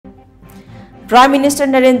Prime Minister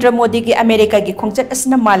Narendra Modi ki America ki Khongchat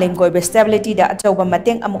Asina Malemgi Oiba stability da Achouba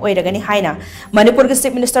Mateng Oiragani HAINA Manipur ki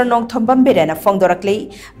Chief Minister NONGTHOMBAM BIREN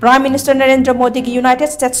PHONGDORAKLI Prime Minister Narendra Modi ki United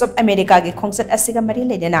States of America ki Khongchat Asina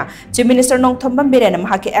Malemgi Chief Minister NONGTHOMBAM BIREN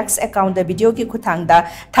mahaki X account da video ki khutang da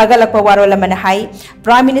thagalakpa warol amana hai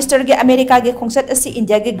Prime Minister ki America ki Khongchat Asi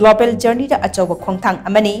India ki global journey da Achouba khongthang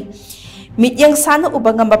amani Mityang sana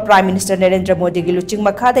ubangamba Prime Minister Narendra Modi gi luching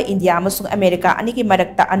makhada India amasung America ani ki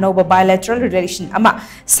marakta anoba bilateral relation ama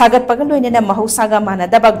sagat pagaloina na mahusaga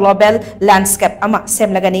manadaba global landscape ama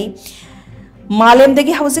semlagani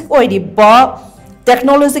Malemdagi hauzik oidi ba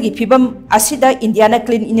technology gi phibam asida India na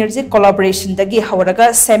clean energy collaboration dagi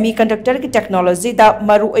hawraga semiconductor gi technology da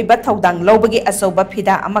maru oiba thaudang lobagi asoba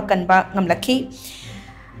phida ama kanba ngamlakhi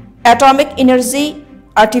atomic energy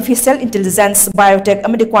Artificial intelligence, biotech,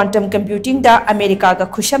 amadi quantum computing da America ga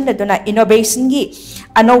khusham na duna innovation gi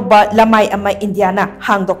anoba lamai ama India na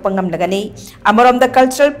hangdok pangam lagani amarom da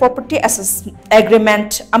cultural property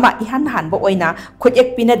agreement ama ihan han bo oina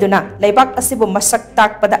khujek pina duna laibak asibu masak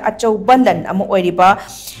tak pada Achouba lan amu oiriba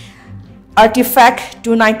artifact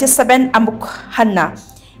 297 amuk hanna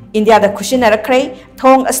India da khushina rakhrei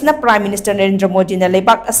thong asna Prime Minister Narendra Modi na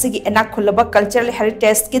leibak asigi enak khulaba cultural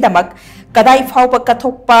heritage ki damak kadai phawba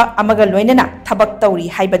kathokpa amaga loinana thabak tawri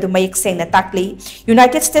haibadu mayek sengna takli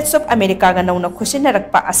United States of America ga nauna khushina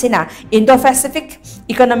rakpa asina Indo-Pacific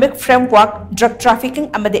Economic Framework drug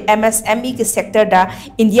trafficking amade MSME ki sector da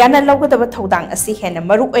India na lawgadaba thodang asi hena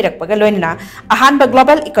maru oirakpa ga loinana ahanba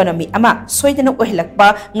global economy ama soidana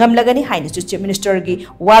ohlakpa ngamlagani haina Chief Minister gi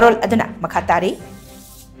warol adana makhatari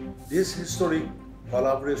This historic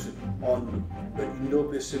collaboration on the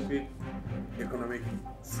Indo-Pacific Economic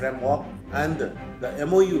Framework and the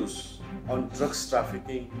MOUs on drugs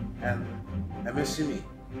trafficking and MSME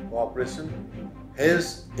cooperation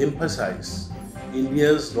has emphasized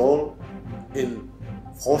India's role in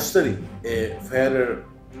fostering a fairer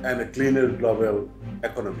and a cleaner global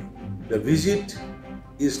economy. The visit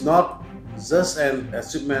is not just an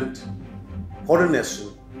achievement for a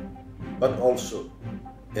nation, but also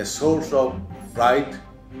a source of pride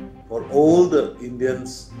for all the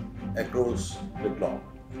Indians across the globe.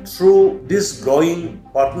 Through this growing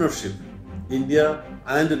partnership, India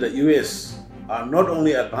and the US are not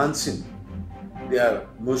only advancing their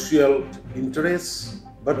mutual interests,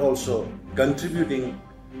 but also contributing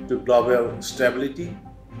to global stability,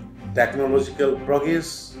 technological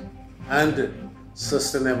progress, and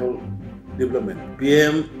sustainable development.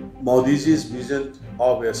 PM Modi's vision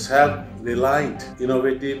of a self-reliant,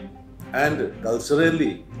 innovative, and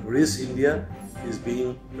culturally rich India is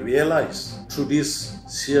being realized through these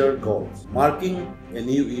shared goals, marking a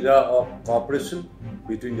new era of cooperation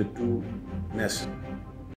between the two nations.